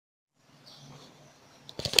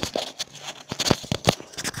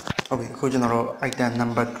Okay,အခုကျွန်တော်တို့ item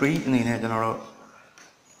number 3အနေနဲ့ကျွန်တော်တို့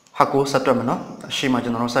Hakko ဆက်တွက်မယ်နော်အရှိမကျွ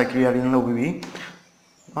န်တော်တို့ site clearing လုပ်ပြီးပြီ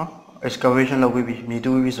နော် excavation လုပ်ပြီးပြီမြေ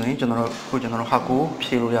တူးပြီးဆိုရင်ကျွန်တော်တို့အခုကျွန်တော်တို့ Hakko ဖြ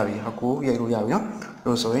ည့်လို့ရပြီ Hakko ရိုက်လို့ရပြီနော်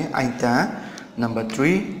လို့ဆိုရင် item number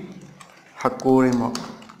 3 Hakko ရမ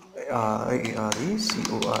ARE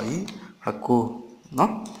Hakko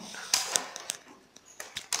နော်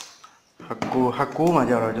Hakko မှာ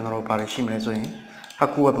ကြတော့ကျွန်တော်တို့ဘာလဲရှိမလဲဆိုရင်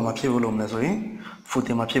Hakko ကဘာမှဖြည့်ဖို့လုပ်မလဲဆိုရင်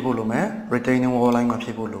footing မှာဖြည့်ဖို့လုပ်မယ် retaining wall line မှာဖြ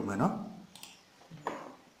ည့်ဖို့လုပ်မယ်နော်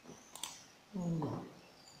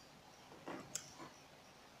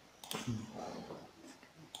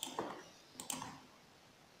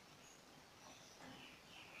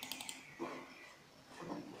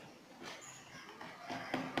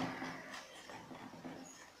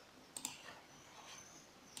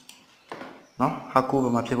နော် Hakko ဘာ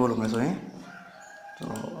မှဖြည့်ဖို့လုပ်မယ်ဆိုရင်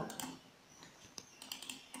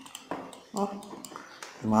နော်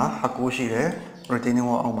ဒီမှာ Hakko ရှိတယ် retaining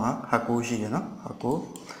wall အောက်မှာ Hakko ရှိတယ်နော် Hakko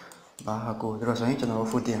ဒါ Hakko ဒါဆိုရင်ကျွန်တော်တို့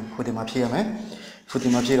footing မှာဖြည့်ရမယ်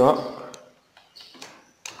footing မှာဖြည့်တော့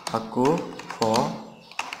Hakko for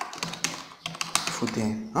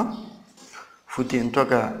footing နော် footing အတွက်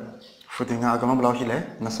က footing ကအကောင်ဘယ်လောက်ရှိလဲ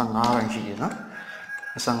25ရိုင်းရှိတယ်နော်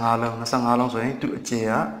25လုံးဆိုရင်သူ့အကျ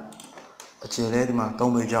ယ်လဲဒီမှာ3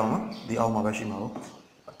ပေကြောင်းနော်ဒီအောက်မှာပဲရှိမှာပေါ့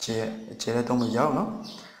အကျယ်လဲ3ပေကြောင်းနော်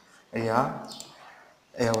အဲ့ရ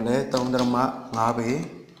L လဲ 3.5 ပေ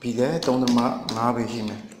B လဲ 3.5 ပေရှိ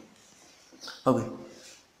မယ်ဟုတ်ပြီ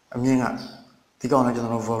အမြင့်ကဒီကောင်လည်းကျွန်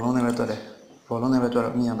တော်တို့ volume နဲ့ပဲတွက်တယ် volume နဲ့ပဲတွက်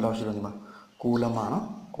တော့အမြင့်ဘယ်လောက်ရှိလို့ဒီမှာ6လက်မနော်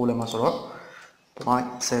6လက်မဆိုတော့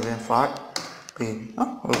 0.75 ပေ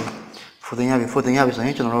နော်ဟုတ်ပြီ footing ရပြီဆိုရ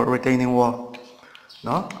င်ကျွန်တော်တို့ retaining wall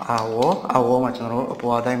နော် R wall မှာကျွန်တော်တို့အ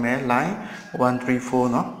ပေါ်အတိုင်းပဲ line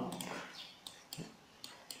 134နော်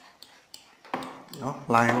နော်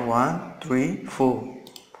line 134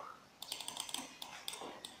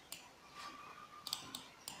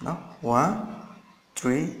နော်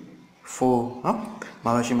134နော်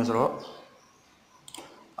မှာမရှိမဆိုတော့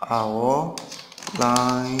R wall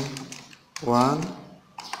line 1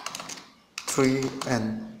 3 and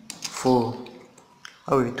 4ဟုတ်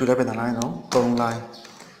ပြီတူလည်းပဲတန်းနော်3 line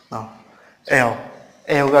နော်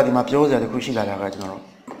L ကဒီမှာပြောစရာတခုရှိလာတာကကျွန်တော်တို့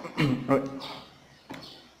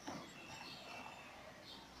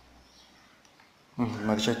မ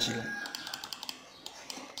ရချက်ကြည့်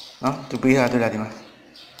နော်သူပေးထားတွေ့လားဒီမှာ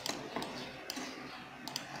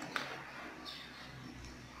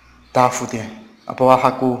ဒါ footing အပေါ်က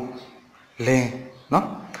Hakko လင်းနော်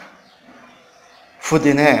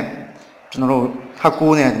footing နဲ့ကျွန်တော်တို့ Hakko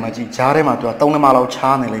နဲ့ဒီမှာကြည့်ဂျားထဲမှာသူက3လက်မလောက်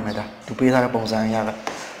ချားနေလိမ့်မယ်ဒါသူပေးထားတဲ့ပုံစံအရက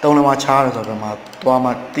3လက်မချားတယ်ဆိုတော့မှသွားမှ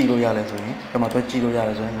တိလို့ရတယ်ဆိုရင်ဒီမှာသွားကြည့်လို့ရတ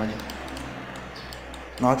ယ်ဆိုရင်ဒီမှာကြည့်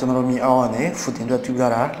နော်ကျွန်တော်တို့မြေအောက်ကနေ footing အတွက်တူး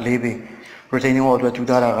ထားတာ4ပေ retaining wall အတွက်တူး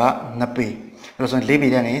ထားတာက2ပေအဲ့လိုဆိုရင်4ပေ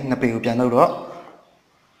တဲ့နေ2ပေကိုပြန်လုပ်တော့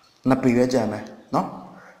2ပေပဲကျန်မယ်နော်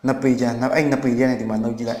2ပေကျန်အဲ့2ပေတဲ့နေဒီမှာနှု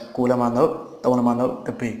တ်ကြည့်လိုက်6လက်မနှုတ်3လက်မနှုတ်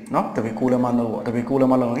1ပေနော်1ပေ6လက်မနှုတ်ပေါ့1ပေ6လ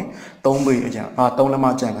က်မလုံးရင်3ပေအကျန်3လက်မ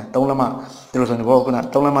ကျန်တယ်3လက်မဒီလိုဆိုရင်ဘောက3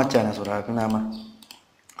လက်မကျန်တယ်ဆိုတာခုနကမှ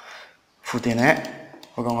footing နဲ့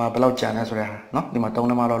ဟိုကောင်ကဘယ်လောက်ကျန်လဲဆိုတဲ့ဟာနော်ဒီမှာ3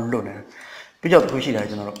လက်မတော့လွတ်နေတယ်ပြီးတော့တစ်ခုရှိတယ်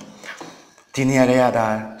ကျွန်တော်တို့ဒီနေရာတွေကဒါ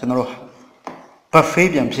ကျွန်တော်တို့ buffet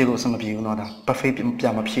ပြန်ဖြည့်လို့အဆင်မပြေဘူးเนาะဒါ buffet ပြ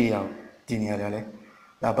န်မဖြည့်ရဘူးဒီနေရာတွေလည်း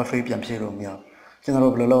ဒါ buffet ပြန်ဖြည့်လို့မရဘူးကျွန်တော်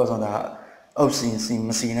တို့ဘယ်လိုလုပ်ဆိုတာအုပ်စီမ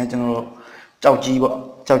စီနဲ့ကျွန်တော်တို့ကြောက်ကြီးပေါ့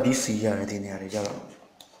ကြောက်ကြီးစီရတယ်ဒီနေရာတွေကြတော့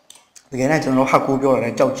တကယ်နဲ့ကျွန်တော်တို့ Hakko ပြောရတ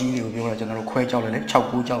ယ်ကြောက်ကြီးတွေကိုပြောရတယ်ကျွန်တော်တို့ခွဲကြောက်တယ်လေ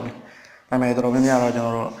6-9ကြောက်တယ်ဒါပေမဲ့တော်တော်များများတော့ကျွန်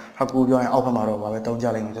တော်တို့ Hakko ပြောရင်အောက်ဘက်မှာတော့ဗာပဲတုံးကြ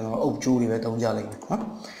လိမ့်မယ်ကျွန်တော်တို့အုပ်ကျိုးတွေပဲတုံးကြလိမ့်မယ်နော်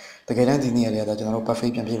တကယ်တမ်းဒီနေရာတွေကကျွန်တော်တို့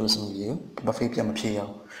buffet ပြန်ဖြည့်လို့အဆင်မပြေဘူး buffet ပြန်မဖြည့်ရဘူး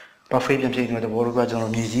buffet ပြန်ဖြည့်နေတဲ့ဘောလုံးကကျွန်တော်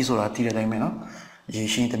တို့မြေကြီးဆိုတာတည်တဲ့အတိုင်းပဲနော်ရေ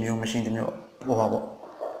ရှင်းတစ်မျိုးမရှင်းတစ်မျိုးပေါ်ပါပေါ့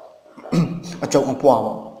အကြုံအပွား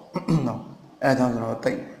ပေါ့နော်အဲဒါကြောင့်ကျွန်တော်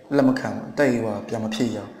တိတ်လက်မခံတိတ်ဟိုပြန်မဖြ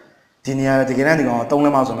ည့်ရအောင်ဒီနေရာတကယ်တမ်းဒီကောင်3လ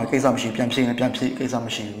က်မဆိုတော့ကိစ္စမရှိပြန်ဖြည့်ရင်ပြန်ဖြည့်ကိစ္စမ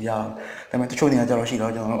ရှိဘူးရအောင်ဒါပေမဲ့တချို့နေရာကျတော့ရှိ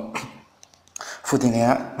တော့ကျွန်တော်တို့ footing က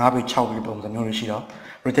9ပေ6ပေပုံစံမျိုးတွေရှိတော့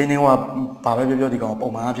retaining ကဘာပဲပြောဒီကောင်ပုံ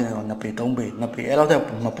မှန်အဖြစ်နေတော့2ပေ3ပေ2ပေအဲ့လောက်တက်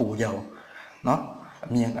မပူကြဘူးနော်အ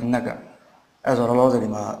မြင်အနက်ကအဲ့ဆိုတော့လောဆယ်ဒီ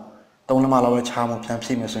မှာ3လက်မလောက်ပဲချားမှပြန်ဖြ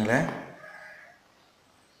ည့်မယ်ဆိုရင်လည်း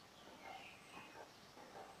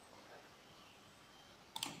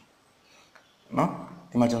နော်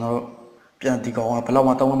ဒီမှာကျွန်တော်တို့ပြန်ဒီကောင်ကဘယ်လောက်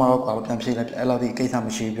မှ3လက်မလောက်ကွာပြန်ဖြည့်လိုက်အဲ့လောက်ဒီကိစ္စမ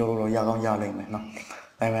ရှိပြောလို့တော့ရကောင်းရလိမ့်မယ်နော်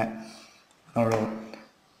ဒါပေမဲ့ကျွန်တော်တို့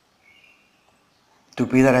သူ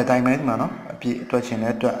ပေးတဲ့အတိုင်းပဲဒီမှာနော်အပြည့်အတွက်ချင်လဲ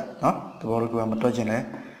အတွက်နော်သဘောလို့ကမတွက်ချင်လဲ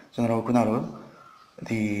ကျွန်တော်တို့ခုနက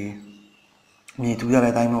ဒီမြေတူးရ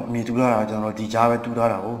တဲ့အတိုင်းပေါ့မြေတူးရတာကျွန်တော်တို့ဒီကြားပဲတူးထား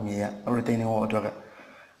တာကိုမြေက retaining wall အတွက်က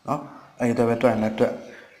နော်အဲ့ဒီအတွက်ပဲတွက်ရင်လည်းတွက်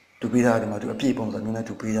တူပေးထားတယ်မှာသူအပြည့်ပုံစံမျိုးနဲ့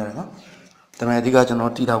တူပေးထားတယ်နော်ဒါပေမဲ့အဓိကကျွန်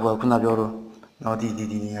တော်တီးထားဖို့ခုနပြောလို့နော်ဒီ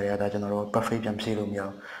နေရာတွေကဒါကျွန်တော်တို့ perfect ပြန်ဖြည့်လို့မရ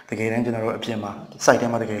ဘူးတကယ်တမ်းကျွန်တော်တို့အပြင်မှာ site ထဲ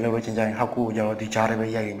မှာတကယ်လို့ချင်းကြရင်ဟောက်ကူကိုကျတော့ဒီကြားထဲပဲ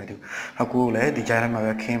ရိုက်ရမယ်သူဟောက်ကူကိုလည်းဒီကြားထဲမှာ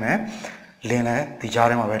ပဲခင်းမယ်လင်းလည်းဒီကြား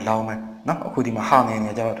ထဲမှာပဲလောင်းမယ်နော်အခုဒီမှာဟာနေ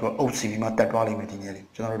ကြတော့သူအုပ်စီပြီးမှတက်သွားလိမ့်မယ်ဒီနေရာလေး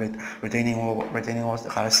ကျွန်တော်တို့ retaining wall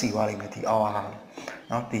ခါစီသွားလိမ့်မယ်ဒီအော်ဟာ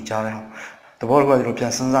နော်ဒီကြားထဲတဘောတော့ကျွန်တော်ပြ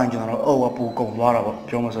န်စဉ်းစားရင်ကျွန်တော်တို့အုပ်အပူကုန်သွားတာပေါ့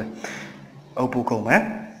ပြောမဆိုရင်အုပ်ပူကုန်မယ်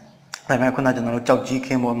ဒါပေမဲ့ခုနကျွန်တော်တို့ကြောက်ကြီးခ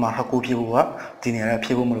င်းပေါ်မှာဟောက်ကူဖြစ်ဖို့ကဒီနေရာကဖြ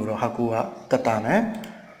စ်ဖို့မလို့တော့ဟောက်ကူကတက်တာမယ်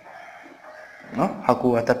နော်ဟောက်ကူ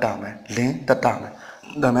ကတက်တာမယ်လင်းတက်တာမယ်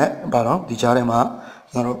ဒါပေမဲ့ဘာတော့ဒီကြားထဲမှာ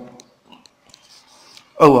ကျွန်တော်တို့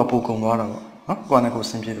အုပ်အပူကုန်သွားတာပေါ့နော်ကိုယ်နဲ့ကိုယ်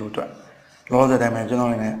ဆင်ပြေလို့အတွက်လောဆယ်တိုင်းမှာကျွန်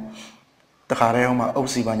တော်လည်းတခါတည်းဟိုမှာအုပ်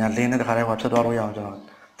စီပါညာလင်းနဲ့တခါတည်းဟိုဖြစ်သွားလို့ရအောင်ကျွန်တော်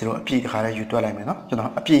ဒီလိုအပြည့်တခါတည်းယူတွက်လိုက်မယ်နော်ကျွန်တော်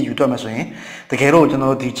အပြည့်ယူတွက်မယ်ဆိုရင်တကယ်တော့ကျွန်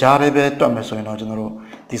တော်တို့ဒီကြားထဲပဲတွက်မယ်ဆိုရင်တော့ကျွန်တော်တို့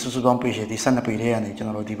ဒီစုစုပေါင်းပေရှည်ဒီ12ပေထဲကနေကျွန်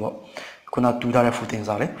တော်တို့ဒီပေါ့ခုနတူးထားတဲ့ဖူတင်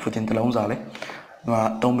စာလေဖူတင်တစ်လုံးစာလေဒီမှာ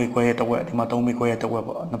3ပေခွဲရဲ့တစ်ဝက်ဒီမှာ3ပေခွဲရဲ့တစ်ဝက်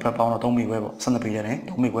ပေါ့နှစ်ဖက်ပေါင်းတော့3ပေခွဲပေါ့12ပေထဲနဲ့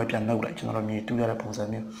3ပေခွဲပြန်နှုတ်လိုက်ကျွန်တော်တို့မြေတူးထားတဲ့ပုံစံ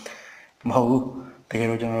မျိုးမဟုတ်ဘူးတကယ်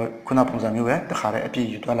တော့ကျွန်တော်တို့ခုနပုံစံမျိုးပဲတခါတည်းအပြည့်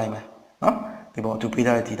ယူတွက်လိုက်မယ်နော်ဒီပေါ့သူပေး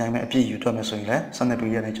ထားတဲ့ဒီတိုင်းပဲအပြည့်ယူတွက်မယ်ဆိုရင်လည်း12ပေ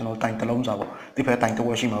ထဲနဲ့ကျွန်တော်တိုင်တစ်လုံးစာပေါ့ဒီဖက်တိုင်တစ်ဝ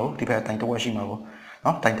က်ရှိမှာပေါ့ဒီဖက်တိုင်တစ်ဝက်ရှိမှာပေါ့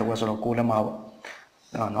နော်တိုင်တစ်ဝက်ဆိုတော့6လက်မပေါ့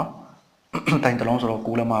နော်တိုင်တစ်လုံးဆိုတော့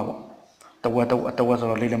6လက်မပေါ့တစ်ဝက်ဆို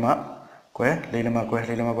တော့4လက်မကွယ်4လက်မကွယ်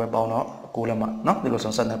4လက်မကွယ်ပေါင်းတော့6လက်မနော်ဒီလို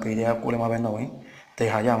ဆို12ပေထဲက6လက်မပဲနှုတ်ရင်တေ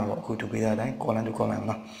ဟာရမှာပေါ့အခုသူပေးတဲ့အတိုင်း column to column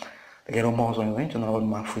နော်တကယ်တော့မဟုတ်ဆိုရင်ကျွန်တော်တို့ဒီ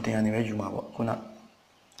မှာ footing ကနေပဲယူမှာပေါ့ခုန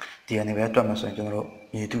ဒီကနေပဲတွက်မှာဆိုရင်ကျွန်တော်တို့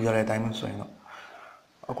မြေတူရတဲ့အတိုင်းမှာဆိုရင်တော့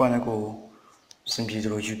အကွာနဲ့ကိုစင်ပြေသ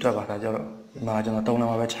လိုယူတွက်ပါဒါကြတော့ဒီမှာကျွန်တော်3လက်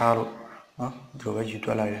မပဲချားလို့နော်ဒီလိုပဲယူတွ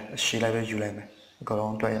က်လိုက်တယ်အရှိလိုက်ပဲယူလိုက်မယ်အကောင်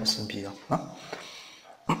လုံးတွက်ရအဆင်ပြေတော့နော်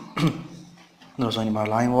နော်ဆိုရင်ဒီမှာ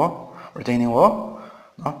line wall retaining wall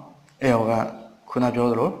နော်အဲ့ဟောကခုနပြော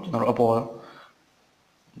သလိုကျွန်တော်တို့အပေါ်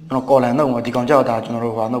ကျွန်တော် column နှုတ်မှာဒီကောင်ကြောက်တာကျွန်တော်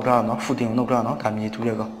တို့ဟာနှုတ်ထားတာနော် footing ကိုနှုတ်ထားနော်ဒါမြေတူ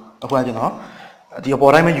တဲ့ကောင်အခုကကျွန်တော်ဒီအ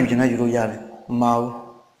ပေါ်တိုင်းပဲယူခြင်းနဲ့ယူလို့ရတယ်မမဘူး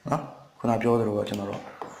နော်ခုနပြောသလိုပဲကျွန်တော်တို့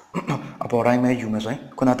အပေါ်တိုင်းပဲယူမယ်ဆိုရင်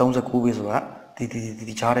ခုန39ပဲဆိုတာ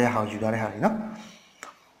ဒီချားတဲ့ဟာကိုယူထားတဲ့ဟာကြီးနော်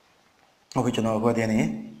ဟုတ်ပြီကျွန်တော်အခုတည်းနေ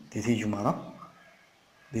ဒီယူမှာနော်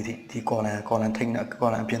ဒီ column ထိတ်နဲ့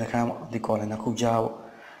column အပြင်တစ်ခါပေါ့ဒီ column နှစ်ခုကြားပေါ့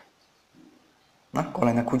နော်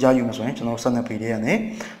column နှစ်ခုကြားယူမယ်ဆိုရင်ကျွန်တော်12ပေလေးကနေ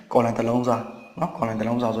column တစ်လုံးစားနော် column တစ်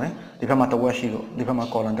လုံးစားဆိုရင်ဒီဘက်မှာတစ်ဝက်ရှိလို့ဒီဘက်မှာ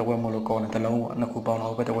column တစ်ဝက်မလို့ column တစ်လုံးပေါ့နှစ်ခုပေါင်း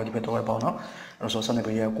တော့ဘက်တစ်ဝက်ဒီဘက်တစ်ဝက်ပေါင်းတော့အဲ့လိုဆို12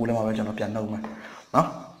ပေလေးက6လက်မှာပဲကျွန်တော်ပြန်နှုတ်မယ်နော်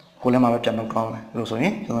6လက်မှာပဲပြန်နှုတ်ကောင်းတယ်လို့ဆိုရ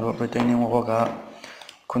င်ကျွန်တော်တို့ retaining wall က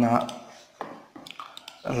ခုန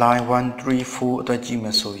line 134အတွက်ကြည့်မ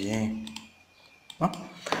ယ်ဆိုရင်နော်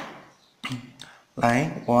line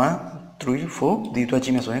 134ဒီအတွက်ကြ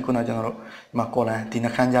ည့်မယ်ဆိုရင်ခုနကျွန်တော်တို့ဒီမှာ column ဒီနှ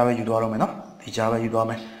ခမ်းကြားပဲယူသွားတော့မယ်နော်ဒီကြားပဲယူသွား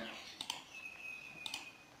မယ်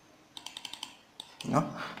နော်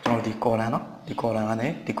ကျွန်တော်ဒီ column နော်ဒီ column ကနေ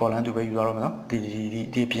ဒီ column သူပဲယူသွားတော့မယ်နော်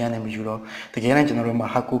ဒီပြန်နေမယူတော့တကယ်တမ်းကျွန်တော်တို့မှာ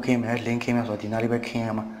hack ခင်းမယ် link ခင်းမယ်ဆိုတော့ဒီနားလေးပဲခင်းရ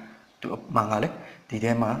မှာသူမှန်ကလေဒီ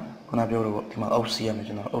ထဲမှာခုနပြောလို့ပေါ့ဒီမှာ OC ရမယ်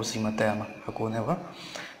ကျွန်တော် OC မှာတက်ရမှာ hack နဲ့ပေါ့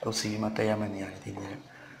OC မှာတက်ရမယ်နေရာဒီနေရာ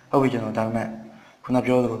ဟုတ်ပြီကျွန်တော်ဒါပေမဲ့ခုန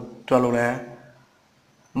ပြောသလိုတွက်လို့လဲ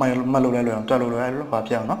မလို့လဲလွယ်အောင်တွက်လို့လဲလို့ဟာ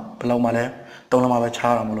ပြအောင်နော်ဘယ်လောက်မှလဲ3လုံးမှပဲ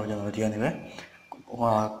ချားတာမလို့ကျွန်တော်ဒီကနေပဲဟို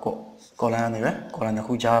ဟာကော်လန်ကနေပဲကော်လန်တစ်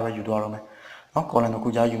ခုကြားပဲယူသွားတော့မယ်နော်ကော်လန်တစ်ခု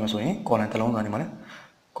ကြားယူမယ်ဆိုရင်ကော်လန်တစ်လုံးစာနေမှာလေ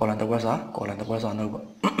ကော်လန်တစ်ခွက်စာနှုတ်ပေါ့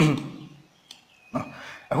နော်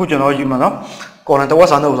အခုကျွန်တော်ယူမှာနော်ကော်လန်တစ်ခွက်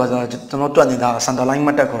စာနှုတ်ဆိုတော့ကျွန်တော်တွက်နေတာစန်တာလိုင်းမ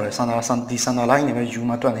တက်ခေါ်တယ်စန်တာလိုင်းနေပဲယူ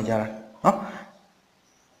မှာတွက်နေကြတာနော်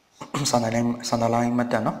စန်တာလိုင်းမ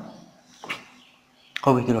တက်နော်ဟု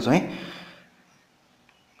တ်ပြီဒီလိုဆိုရင်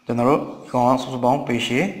ကျွန်တော်တို့ကောင်စုစုပေါင်းပေ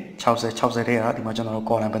ရှည်60တဲ့ကဒီမှာကျွန်တော်တို့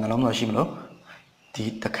column ဘယ်နှလုံးရှိမလို့ဒီ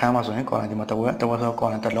တစ်ခန်းမှာဆိုရင် column ဒီမှာတစ်ဝက်ဆို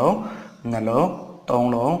column တစ်လုံး2လုံး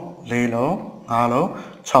3လုံး4လုံး5လုံး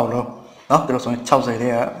6လုံးเนาะဒီလိုဆိုရင်60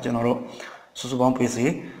တဲ့ကကျွန်တော်တို့စုစုပေါင်းပေရှ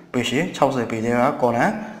ည်60ပေတဲ့က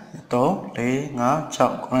column 3 4 5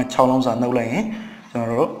 6 column 6လုံးစာနှုတ်လိုက်ရင်ကျွန်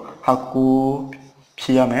တော်တို့ဟာကူဖြ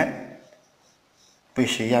ည့်ရမယ်ပေ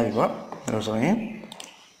ရှည်ရပြီပေါ့ဒီလိုဆိုရင်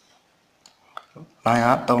line က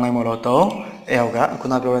3လိုက်မလို့3 L ကခု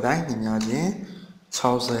နပြောတဲ့အတိုင်းညီများချင်း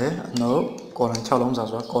60အနုပ် column 6လုံးစာ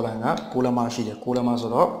ဆိုတော့ column က6လက်မရှိတယ်6လက်မဆို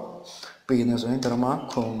တော့ပေနေဆိုရင်ဒရမ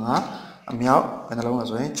ခုံကအမြောက်ဘယ်နှလုံးလဲ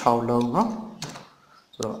ဆိုရင်6လုံးเนาะ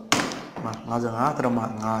ဆိုတော့55ဒရမ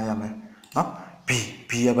5ရမယ်เนาะ B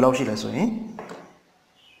ကဘယ်လောက်ရှိလဲဆိုရင်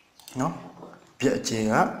เนาะပြည့်အခြေ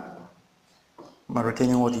က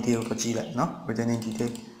retaining wall detail ကိုကြည့်လိုက်เนาะ retaining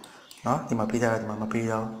detail เนาะဒီမှာပေးထားတာဒီမှာမပေး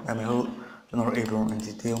တော့ဒါပေမဲ့ဟုတ်ကျွန်တော်တို့ Abron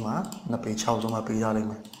detail မှာ2ပေ6ဆုံးမှာပေးထားလိမ့်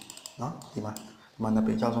မယ်เนาะဒီမှာ2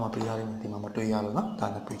ပေ6ဆုံးမှာပေးထားလိမ့်မယ်ဒီမှာမတွေ့ရလို့เนาะဒါ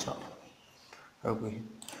2ပေ6ဟုတ်ပြီ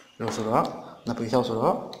rồi sau đó là bị sau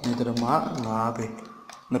đó nên tôi má ngã bị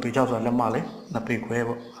là bị sau rồi làm mà lấy là bị quê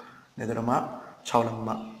bộ nên tôi má sau làm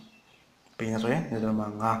mà bị nhà rồi nên tôi má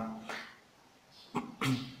ngã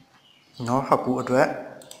nó học cụ ở đấy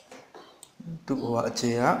tụ ở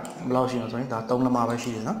chế á lao xí nó rồi đã tông làm mà phải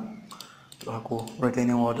xí nữa tụ học cụ rồi cái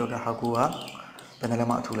này vào cái học cụ á bên này làm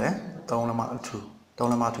mà thử lấy tông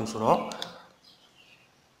làm mà thử sau đó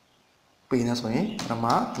bị nhà rồi làm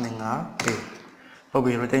mà nên ngã bị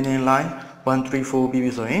okay, retaining line 1, 3, 4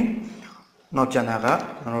 BB so in not janaga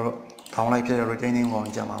down like retaining one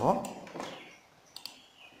jamabo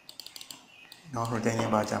no retaining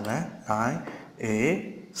ba jam line A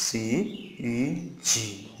C E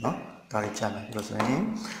G no that is jam so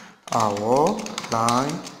in our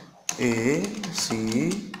line A C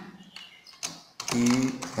E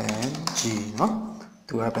and G no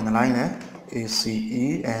to happen the line A C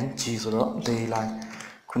E and G so the line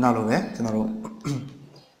ခုနလိုပဲကျွန်တော်တို့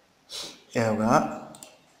L ကနော်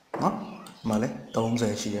ဒီမှာလေ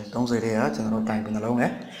30ရှိတယ်30တဲ့ကကျွန်တော်တို့တိုင်เป็นနှလုံး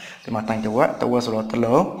နဲ့ဒီမှာတိုင်တစ်ဝက်ဆိုတော့တစ်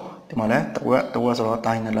လုံးဒီမှာလည်းတစ်ဝက်ဆိုတော့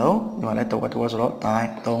တိုင်နှလုံးဒီမှာလည်းတစ်ဝက်ဆိုတော့တိုင်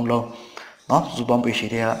3လုံးနော်စုပေါင်းပေရှည်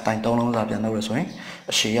တွေကတိုင်3လုံးစာပြန်လုပ်ရဆိုရင်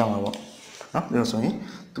အရှည်ရမှာပေါ့နော်ဒါဆိုရင်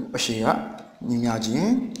သူအရှည်ကညီချ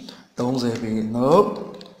င်း30ပေနော်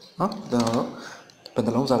ဒါเป็นต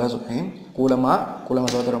ะลงซาแล้วဆိုရင်ကိုလမဆို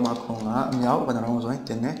တော့တရမခုံကအမြောက်เป็นตะลงဆိုရင်တ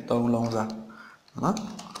င်းနဲ့3လုံးစားနော်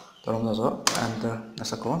3လုံးစားဆို under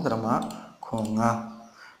 29တရမခုံက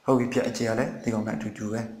ဟုတ်ပြီပြအခြေရလဲဒီကောင်နဲ့အတူတူ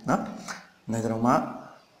ပဲနော်နေတရမ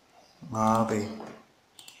5ပေ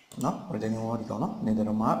နော်ဟိုတည်းမျိုးဒီကောင်နော်နေတရ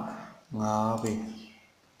မ5ပေ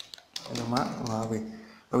အဲ့လိုမှ5ပေ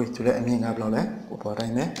ဟုတ်ပြီသူလည်းအမြင့်ငါဘယ်လောက်လဲဟိုပေါ်တို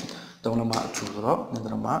င်းပဲ3လုံးမအထူဆိုတော့နေတ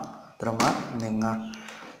ရမနေ5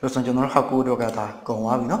လို့ဆိုကျွန်တော်ဟကူတော့ကဒါကုံ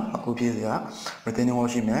သွားပြီနော်ဟကူပြည့်စရာ retaining wall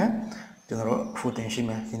ရှိမယ်ကျွန်တော်တို့ footing ရှိမ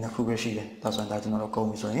ယ်ဒီနှစ်ခုပဲရှိတယ်ဒါဆိုရင်ဒါကျွန်တော်တို့ကုံ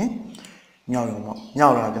ပြီဆိုရင်မြောက်ရုံပေါ့မြော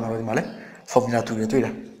က်လာကျွန်တော်တို့ဒီမှာလဲ formula 2တွေတွေ့တ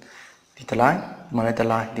ယ်ဒီတစ် line ဒီမှာလဲတစ်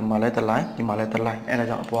line ဒီမှာလဲတစ် line ဒီမှာလဲတစ် line အဲ့ဒါ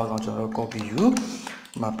ကြောင့်အပေါ်ကောင်ကျွန်တော်တို့ copy ယူ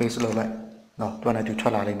ဒီမှာ paste လုပ်လိုက်နော်တွန်းနေတူထွ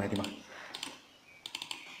က်လာလိမ့်မယ်ဒီမှာ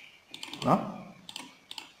နော်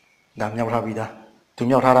ဒါမြောက်ထားပြီးသားသူ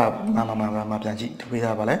မြောက်ထားတာမပြန်ကြည့်သူပေး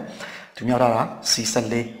ထားပါလဲသူမြောက်ထားတာ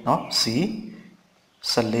C14 เนาะ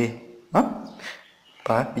C14 เนาะ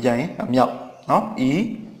ပါပြီးကြရင်အမြောက်เนาะ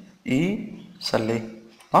E14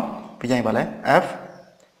 เนาะပြီးကြရင်ပါလဲ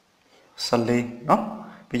F14 เนาะ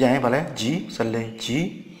ပြီးကြရင်ပါလဲ G14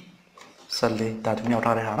 G14 ဒါသူမြောက်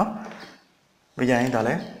ထားတဲ့ဟာเนาะပြီးကြရင်ဒါ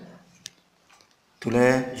လဲသူလဲ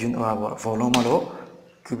volume မလို့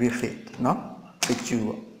cubic feet เนาะ feet cube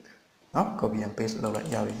ပေါ့เนาะ copy and paste လုပ်လိုက်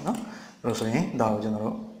ရပြီเนาะလို့ဆိုရင်ဒါကိုကျွန်တော်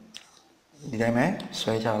တို့ဒီတိုင်းပဲ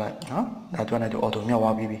ဆွဲချလိုက်နော်ဒါတွန်းလိုက်တော့ auto မြောက်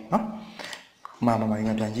သွားပြီနော်မှန်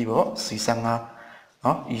ပြန်ကြည့်ပေါ့ C15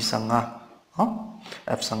 နော် E15 နော်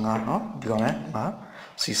F15 နော်ဒီကောင်လဲဟာ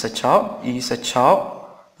C16 E16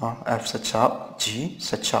 နော် F16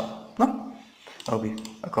 G16 နော်ဟုတ်ပြီ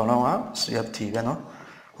အကောင်လုံးက CFT ပဲနော်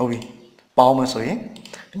ဟုတ်ပြီပေါင်းမယ်ဆိုရင်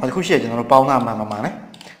ဒီမှာတစ်ခုရှိရကျွန်တော်တို့ပေါင်းတာမှန်နဲ့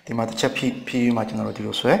ဒီမှာတစ်ချက်ဖြည့်မှာကျွန်တော်တို့ဒီ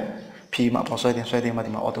လိုဆွဲဖြည့်မှာပေါ့ဆွဲတင်မှာ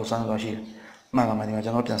ဒီမှာ auto sum ဆိုတာရှိတယ်မှန်ဒီမှာကျွ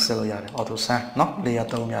န်တော်ပြန်ဆက်လို့ရတယ် auto sum เนาะ layer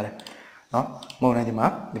 3ရတယ်เนาะမဟုတ်နဲ့ဒီမှာ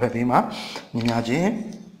ဒီဘက်ဘေးမှာညီချင်း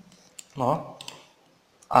เนาะ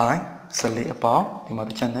I 14အပေါင်းဒီမှာ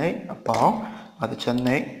တစ်ချက်နဲ့အပေါင်းတစ်ချက်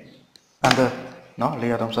နဲ့ under เนาะ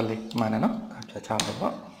layer 3 14မှန်တယ်เนาะဖြတ်ချပါ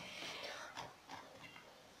ပေါ့